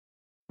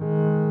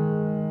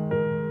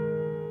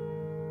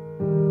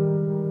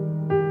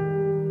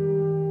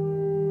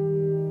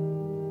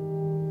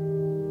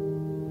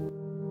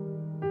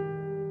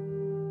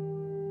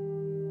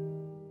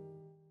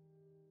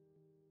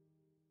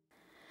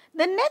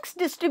The next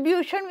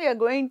distribution we are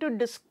going to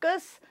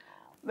discuss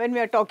when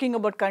we are talking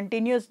about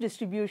continuous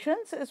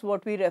distributions is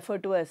what we refer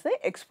to as the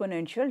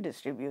exponential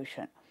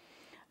distribution.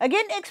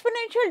 Again,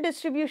 exponential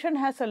distribution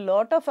has a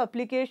lot of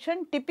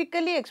application.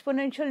 Typically,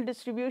 exponential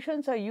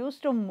distributions are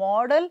used to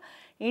model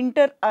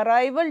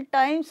inter-arrival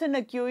times in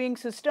a queuing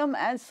system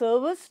and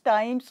service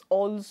times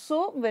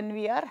also when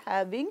we are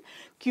having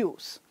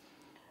queues.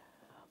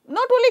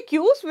 Not only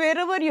queues,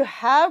 wherever you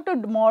have to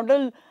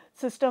model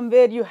system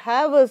where you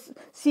have a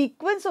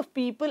sequence of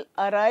people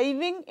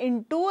arriving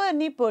into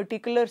any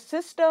particular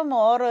system,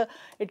 or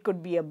it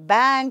could be a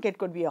bank, it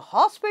could be a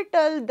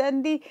hospital,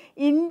 then the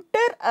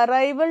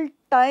inter-arrival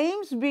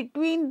times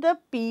between the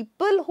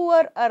people who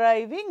are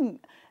arriving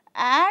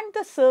and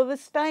the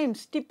service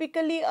times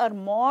typically are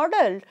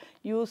modeled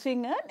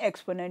using an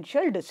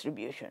exponential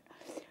distribution.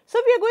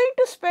 So, we are going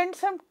to spend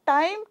some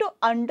time to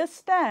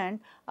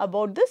understand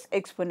about this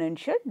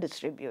exponential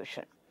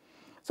distribution.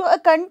 So, a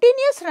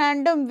continuous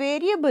random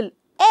variable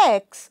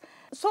x,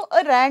 so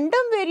a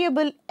random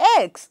variable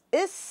x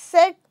is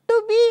said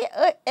to be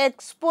an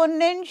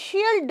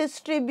exponential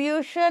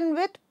distribution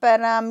with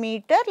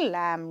parameter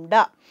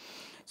lambda.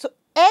 So,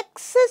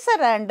 x is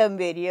a random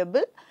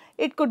variable.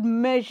 It could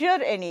measure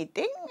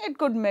anything, it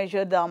could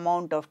measure the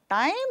amount of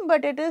time,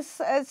 but it is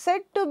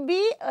said to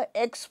be an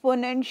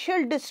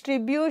exponential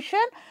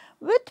distribution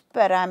with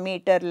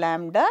parameter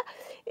lambda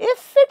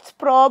if its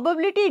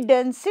probability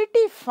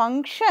density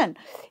function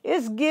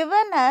is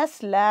given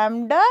as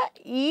lambda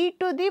e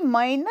to the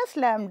minus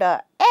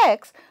lambda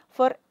x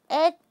for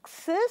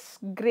x is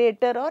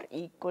greater or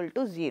equal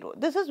to 0.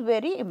 This is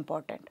very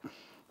important.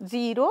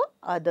 0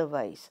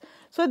 otherwise.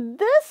 So,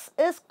 this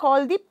is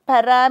called the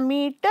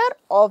parameter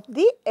of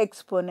the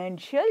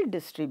exponential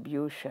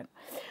distribution.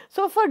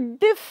 So, for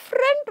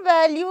different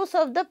values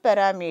of the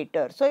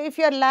parameter, so if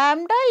your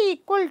lambda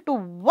equal to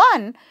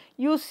 1,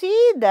 you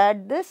see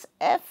that this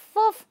f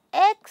of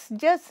x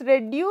just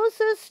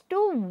reduces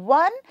to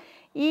 1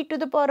 e to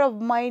the power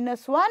of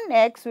minus 1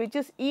 x, which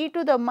is e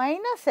to the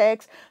minus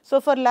x. So,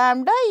 for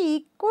lambda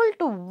equal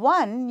to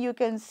 1, you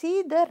can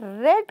see the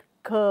red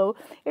curve,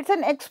 it is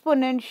an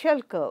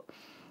exponential curve.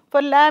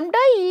 For lambda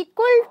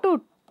equal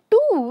to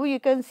 2, you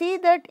can see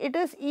that it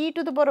is e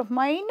to the power of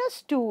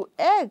minus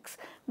 2x,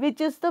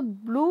 which is the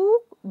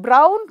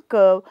brown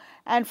curve,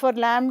 and for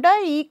lambda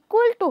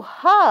equal to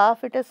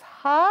half, it is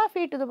half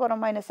e to the power of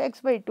minus x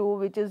by 2,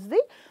 which is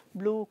the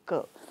blue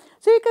curve.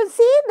 So, you can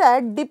see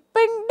that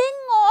depending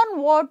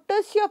on what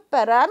is your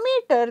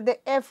parameter, the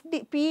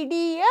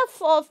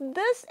PDF of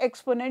this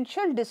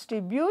exponential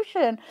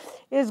distribution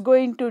is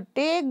going to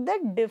take the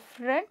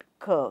different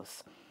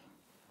curves.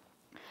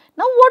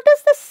 Now, what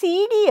is the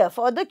CDF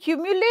or the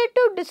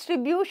cumulative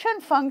distribution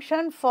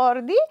function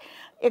for the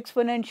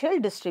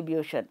exponential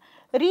distribution?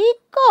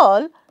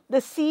 Recall the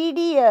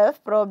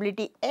CDF,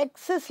 probability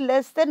x is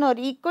less than or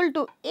equal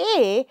to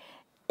a,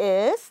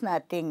 is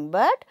nothing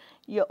but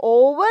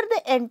over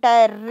the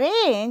entire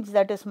range,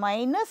 that is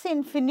minus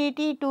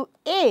infinity to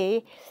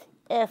a,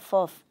 f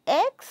of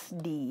x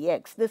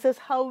dx. This is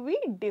how we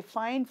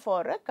define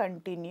for a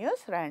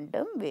continuous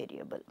random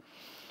variable.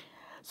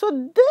 So,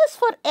 this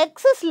for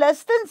x is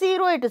less than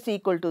 0, it is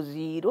equal to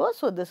 0.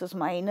 So, this is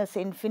minus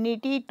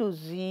infinity to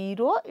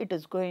 0, it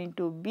is going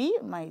to be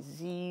my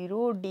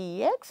 0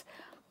 dx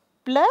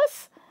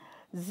plus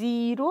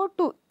 0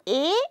 to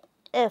a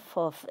f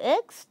of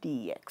x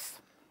dx.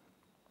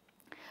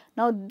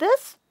 Now,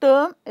 this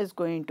term is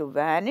going to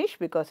vanish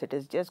because it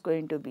is just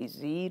going to be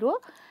 0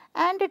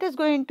 and it is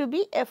going to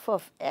be f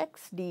of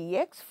x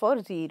dx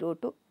for 0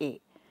 to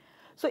a.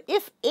 So,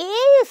 if a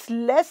is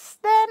less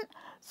than,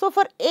 so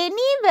for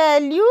any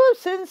value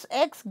since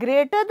x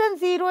greater than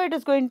 0, it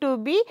is going to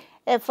be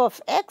f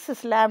of x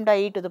is lambda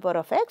e to the power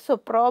of x. So,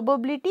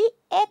 probability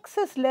x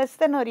is less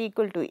than or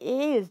equal to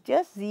a is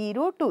just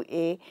 0 to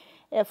a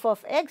f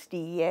of x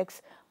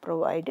dx,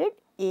 provided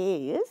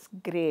a is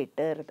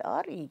greater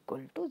or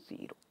equal to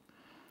 0.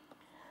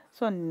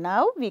 So,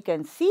 now we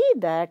can see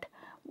that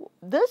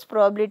this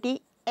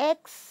probability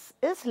x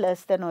is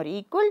less than or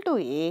equal to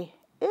a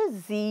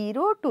is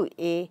 0 to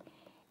a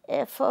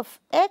f of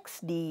x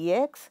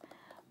dx,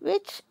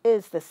 which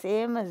is the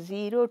same as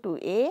 0 to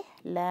a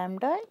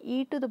lambda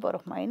e to the power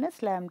of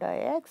minus lambda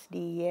x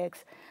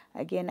dx.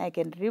 Again, I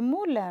can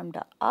remove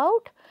lambda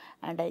out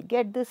and I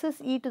get this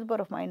is e to the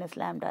power of minus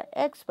lambda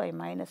x by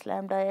minus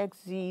lambda x.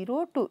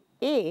 0 to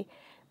a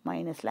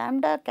minus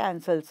lambda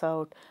cancels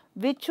out,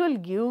 which will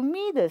give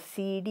me the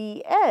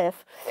CDF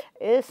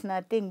is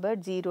nothing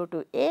but 0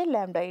 to a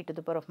lambda e to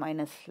the power of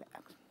minus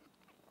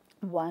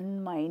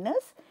 1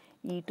 minus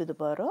e to the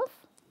power of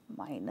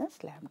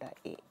minus lambda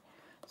a.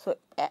 So,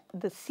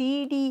 the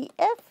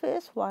CDF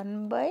is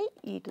 1 by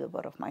e to the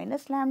power of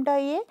minus lambda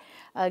a.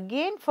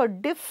 Again, for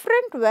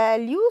different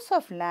values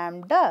of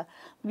lambda,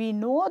 we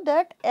know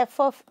that f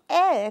of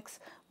x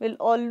will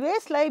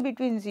always lie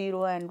between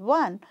 0 and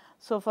 1.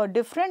 So, for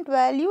different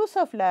values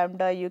of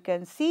lambda, you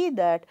can see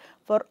that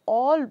for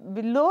all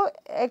below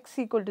x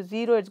equal to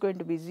 0, it is going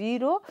to be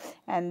 0,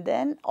 and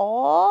then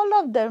all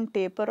of them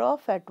taper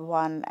off at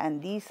 1,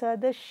 and these are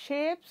the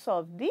shapes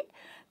of the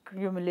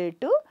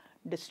cumulative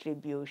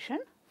distribution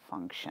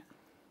function.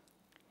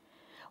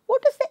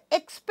 What is the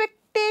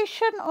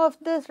expectation of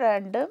this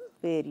random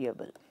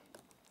variable?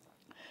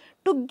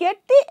 To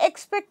get the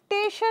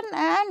expectation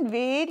and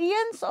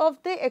variance of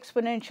the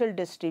exponential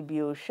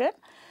distribution,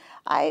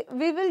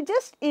 we will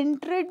just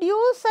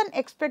introduce an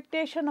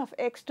expectation of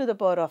x to the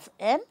power of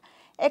n.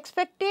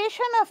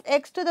 Expectation of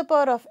x to the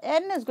power of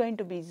n is going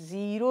to be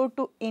 0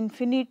 to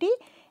infinity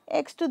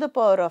x to the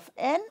power of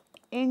n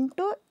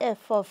into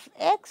f of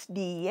x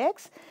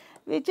dx,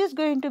 which is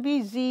going to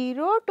be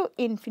 0 to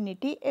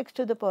infinity x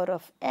to the power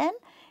of n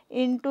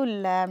into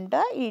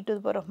lambda e to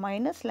the power of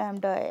minus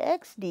lambda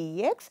x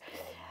dx.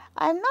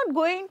 I am not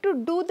going to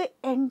do the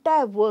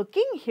entire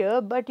working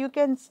here, but you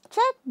can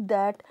check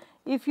that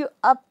if you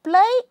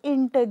apply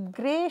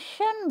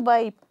integration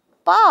by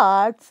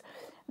parts,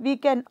 we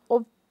can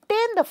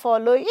obtain the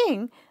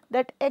following,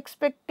 that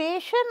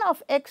expectation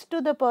of x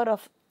to the power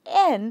of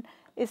n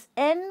is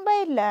n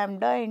by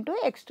lambda into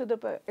x to the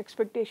power,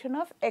 expectation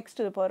of x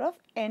to the power of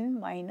n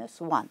minus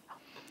 1.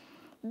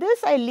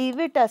 This I leave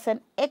it as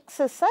an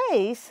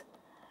exercise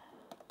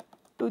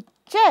to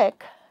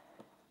check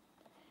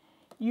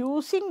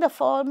using the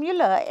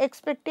formula.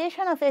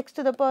 Expectation of x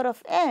to the power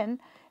of n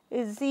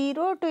is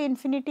 0 to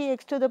infinity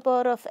x to the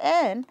power of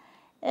n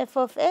f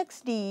of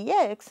x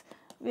dx,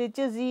 which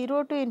is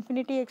 0 to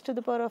infinity x to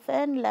the power of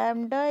n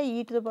lambda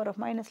e to the power of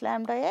minus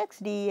lambda x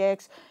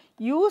dx.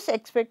 Use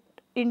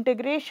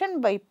integration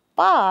by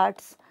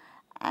parts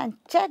and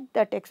check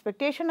that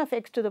expectation of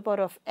x to the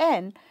power of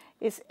n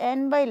is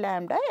n by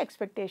lambda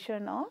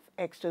expectation of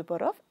x to the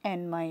power of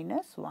n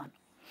minus 1.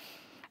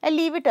 I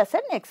leave it as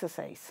an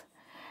exercise.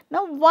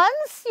 Now,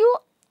 once you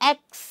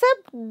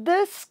accept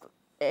this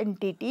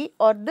entity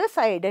or this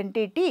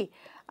identity,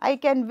 I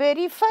can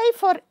verify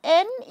for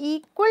n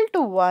equal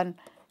to 1,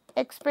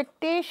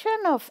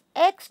 expectation of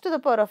x to the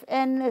power of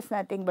n is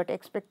nothing but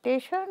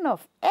expectation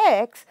of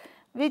x,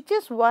 which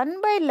is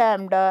 1 by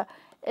lambda,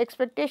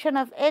 expectation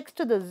of x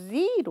to the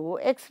 0,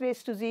 x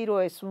raised to 0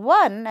 is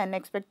 1, and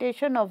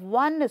expectation of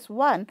 1 is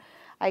 1.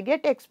 I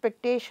get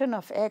expectation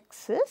of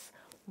x is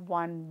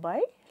 1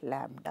 by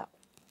lambda.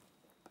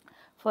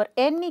 For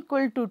n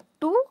equal to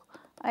 2,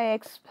 I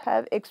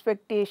have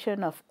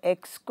expectation of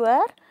x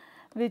square,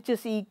 which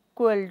is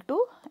equal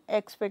to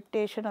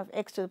expectation of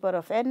x to the power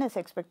of n is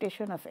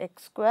expectation of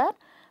x square,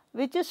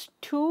 which is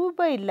 2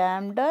 by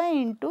lambda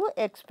into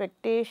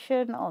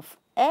expectation of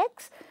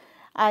x.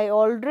 I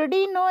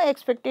already know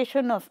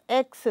expectation of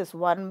x is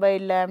 1 by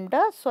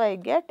lambda, so I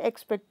get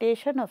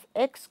expectation of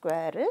x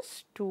square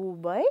is 2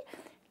 by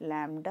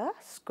lambda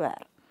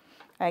square.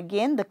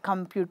 Again, the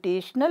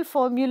computational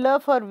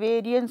formula for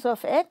variance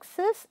of x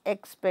is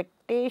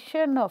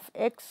expectation of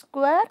x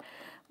square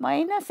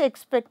minus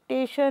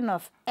expectation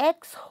of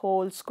x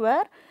whole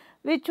square,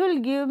 which will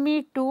give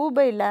me 2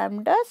 by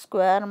lambda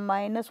square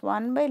minus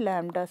 1 by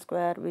lambda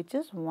square, which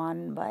is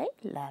 1 by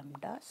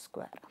lambda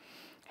square.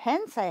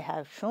 Hence, I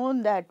have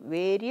shown that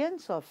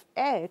variance of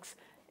x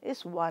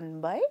is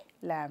 1 by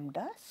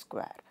lambda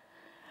square.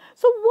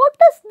 So, what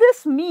does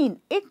this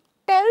mean? It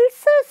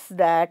tells us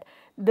that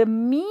the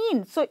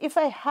mean, so if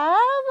I have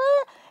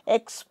a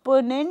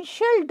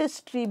exponential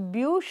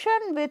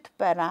distribution with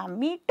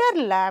parameter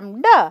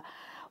lambda,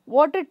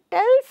 what it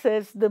tells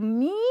us, the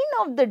mean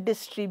of the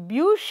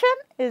distribution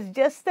is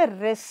just the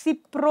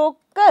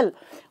reciprocal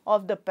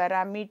of the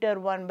parameter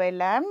 1 by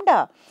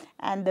lambda,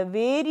 and the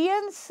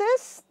variance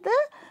is the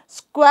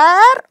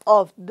square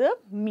of the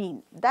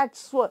mean.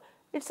 That's what,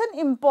 it's an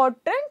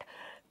important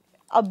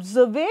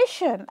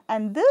observation,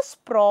 and this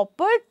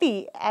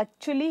property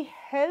actually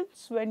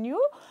helps when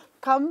you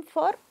come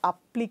for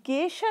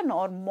application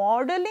or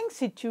modeling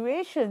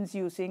situations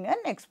using an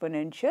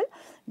exponential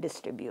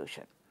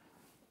distribution.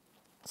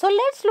 So,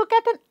 let us look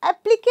at an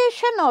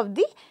application of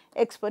the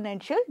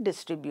exponential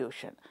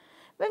distribution.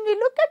 When we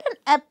look at an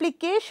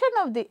application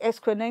of the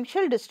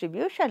exponential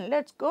distribution,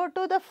 let us go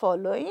to the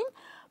following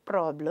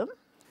problem.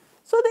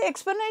 So, the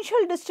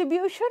exponential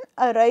distribution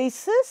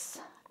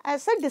arises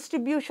as a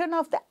distribution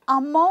of the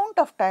amount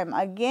of time.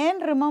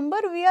 Again, remember,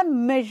 we are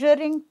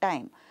measuring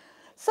time.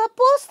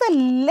 Suppose the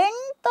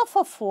length of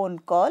a phone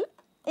call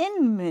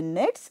in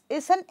minutes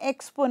is an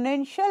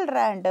exponential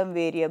random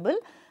variable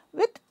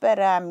with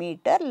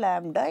parameter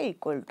lambda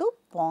equal to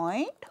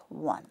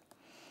 0.1.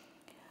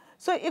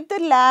 So, if the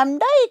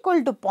lambda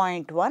equal to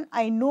 0.1,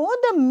 I know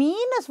the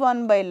mean is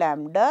 1 by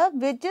lambda,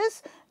 which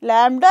is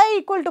lambda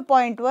equal to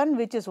 0.1,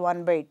 which is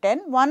 1 by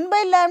 10. 1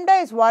 by lambda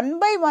is 1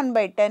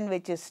 by 10,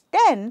 which is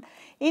 10.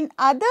 In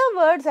other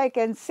words, I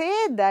can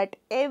say that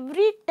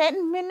every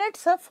 10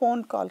 minutes a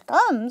phone call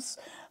comes,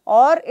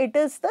 or it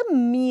is the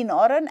mean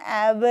or an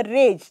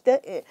average,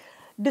 the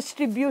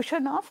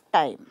distribution of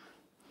time.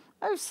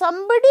 If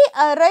somebody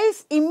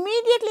arrives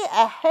immediately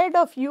ahead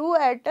of you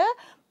at a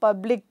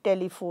public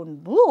telephone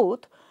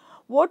booth,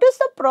 what is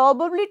the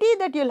probability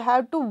that you will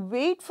have to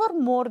wait for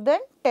more than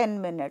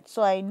 10 minutes?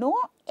 So, I know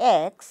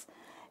x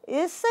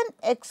is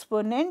an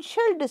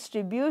exponential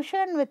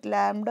distribution with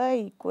lambda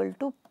equal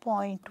to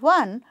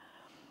 0.1.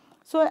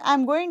 So, I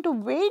am going to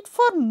wait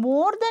for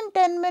more than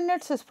 10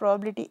 minutes is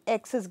probability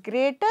x is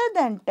greater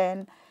than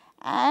 10,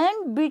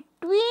 and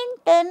between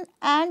 10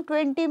 and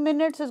 20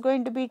 minutes is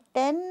going to be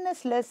 10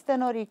 is less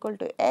than or equal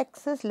to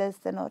x is less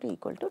than or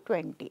equal to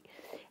 20.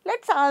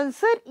 Let us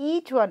answer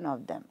each one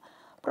of them.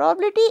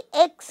 Probability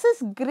x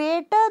is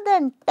greater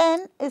than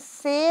 10 is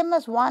same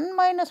as 1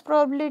 minus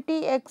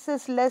probability x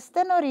is less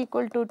than or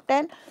equal to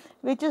 10,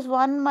 which is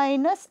 1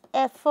 minus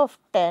f of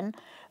 10.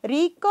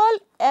 Recall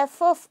f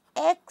of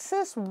x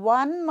is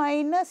 1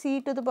 minus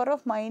e to the power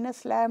of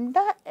minus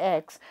lambda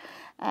x,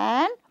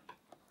 and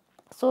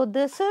so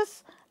this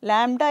is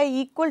lambda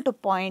equal to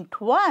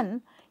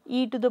 0.1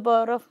 e to the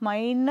power of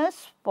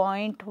minus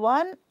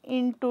 0.1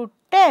 into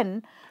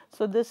 10.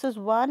 So, this is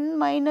 1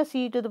 minus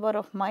e to the power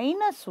of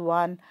minus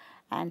 1,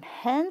 and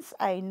hence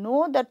I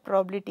know that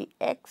probability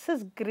x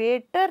is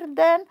greater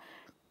than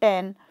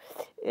 10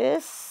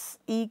 is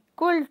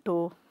equal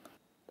to,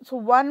 so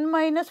 1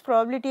 minus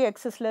probability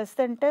x is less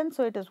than 10.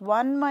 So, it is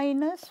 1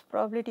 minus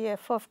probability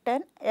f of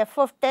 10. F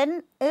of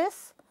 10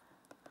 is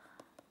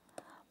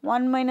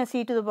 1 minus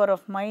e to the power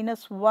of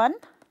minus 1.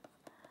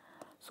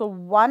 So,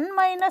 1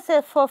 minus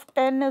f of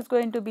 10 is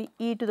going to be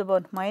e to the power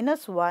of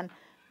minus 1,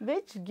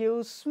 which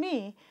gives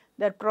me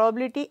that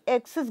probability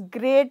x is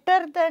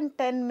greater than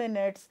 10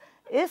 minutes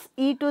is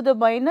e to the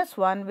minus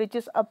 1, which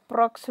is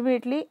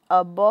approximately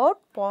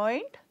about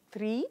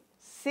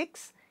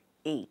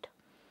 0.368.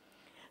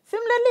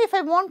 Similarly, if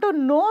I want to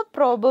know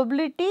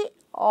probability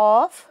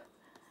of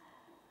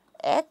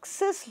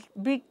x is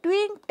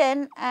between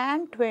 10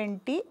 and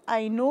 20,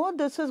 I know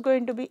this is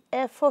going to be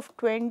f of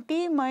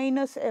 20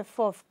 minus f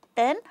of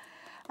 10.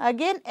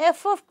 Again,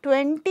 f of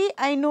 20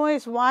 I know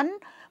is 1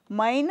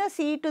 minus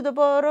e to the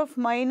power of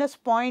minus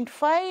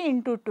 0.5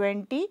 into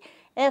 20.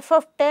 F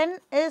of 10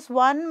 is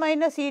 1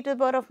 minus e to the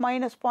power of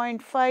minus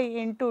 0.5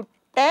 into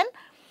 10,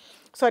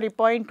 sorry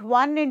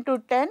 0.1 into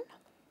 10.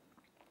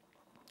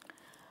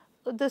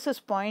 So, this is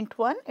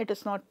 0.1, it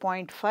is not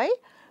 0.5.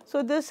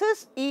 So, this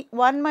is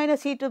 1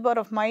 minus e to the power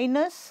of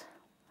minus.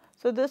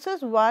 So, this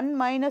is 1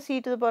 minus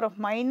e to the power of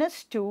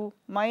minus 2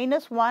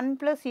 minus 1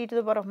 plus e to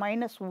the power of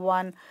minus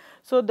 1.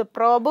 So, the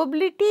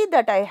probability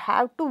that I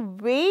have to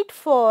wait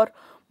for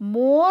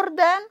more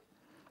than,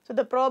 so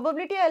the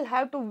probability I will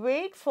have to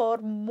wait for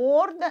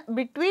more than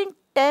between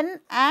 10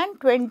 and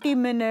 20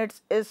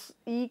 minutes is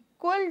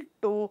equal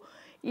to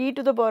e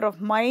to the power of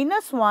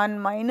minus 1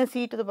 minus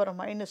e to the power of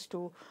minus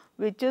 2,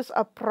 which is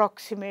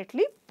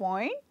approximately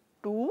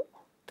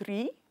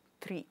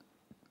 0.233.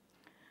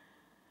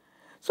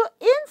 So,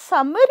 in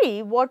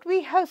summary, what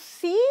we have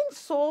seen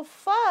so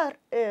far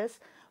is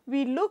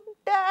we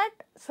looked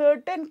at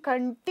certain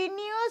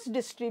continuous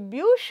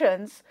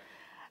distributions,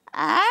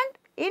 and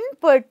in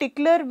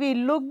particular we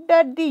looked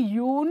at the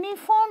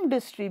uniform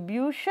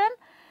distribution,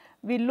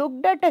 we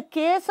looked at a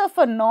case of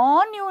a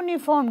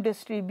non-uniform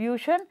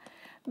distribution,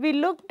 we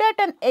looked at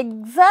an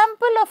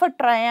example of a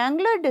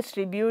triangular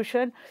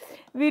distribution,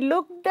 we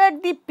looked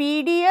at the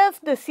PDF,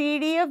 the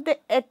CDF, the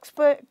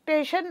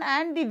expectation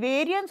and the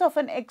variance of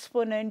an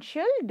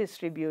exponential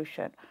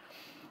distribution.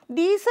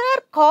 These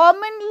are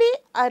commonly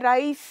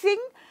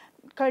arising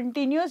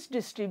continuous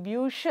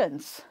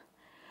distributions.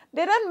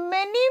 There are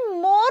many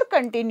more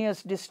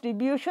continuous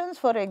distributions.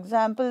 For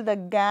example, the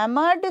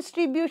gamma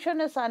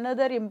distribution is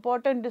another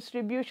important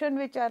distribution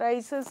which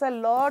arises a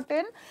lot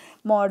in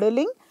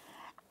modeling.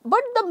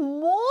 But the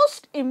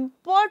most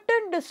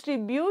important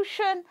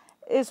distribution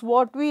is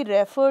what we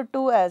refer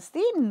to as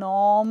the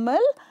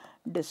normal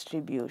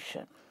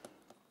distribution.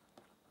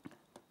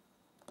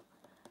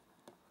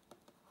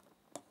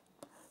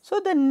 So,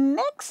 the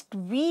next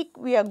week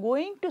we are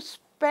going to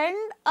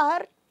spend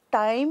our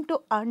time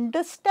to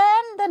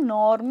understand the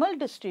normal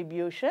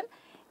distribution.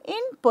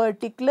 In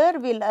particular,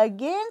 we will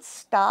again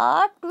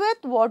start with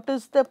what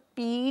is the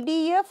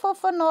PDF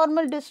of a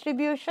normal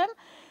distribution,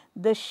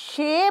 the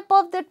shape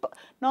of the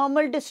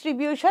normal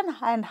distribution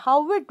and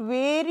how it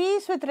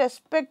varies with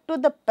respect to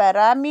the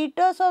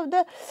parameters of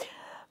the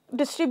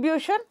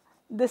distribution,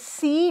 the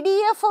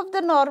CDF of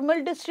the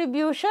normal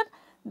distribution,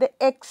 the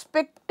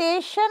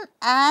expectation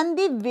and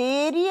the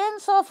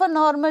variance of a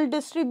normal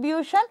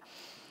distribution,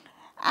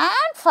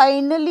 and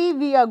finally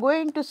we are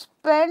going to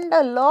spend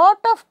a lot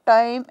of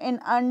time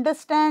in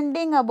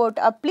understanding about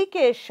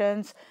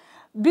applications.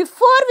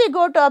 Before we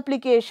go to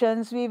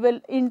applications, we will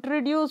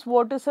introduce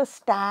what is a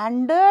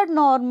standard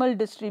normal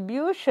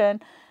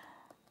distribution,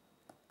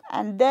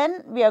 and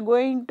then we are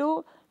going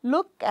to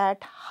look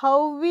at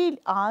how we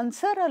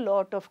answer a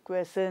lot of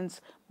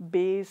questions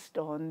based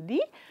on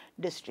the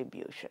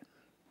distribution.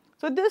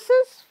 So, this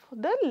is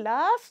the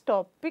last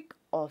topic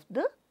of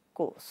the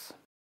course.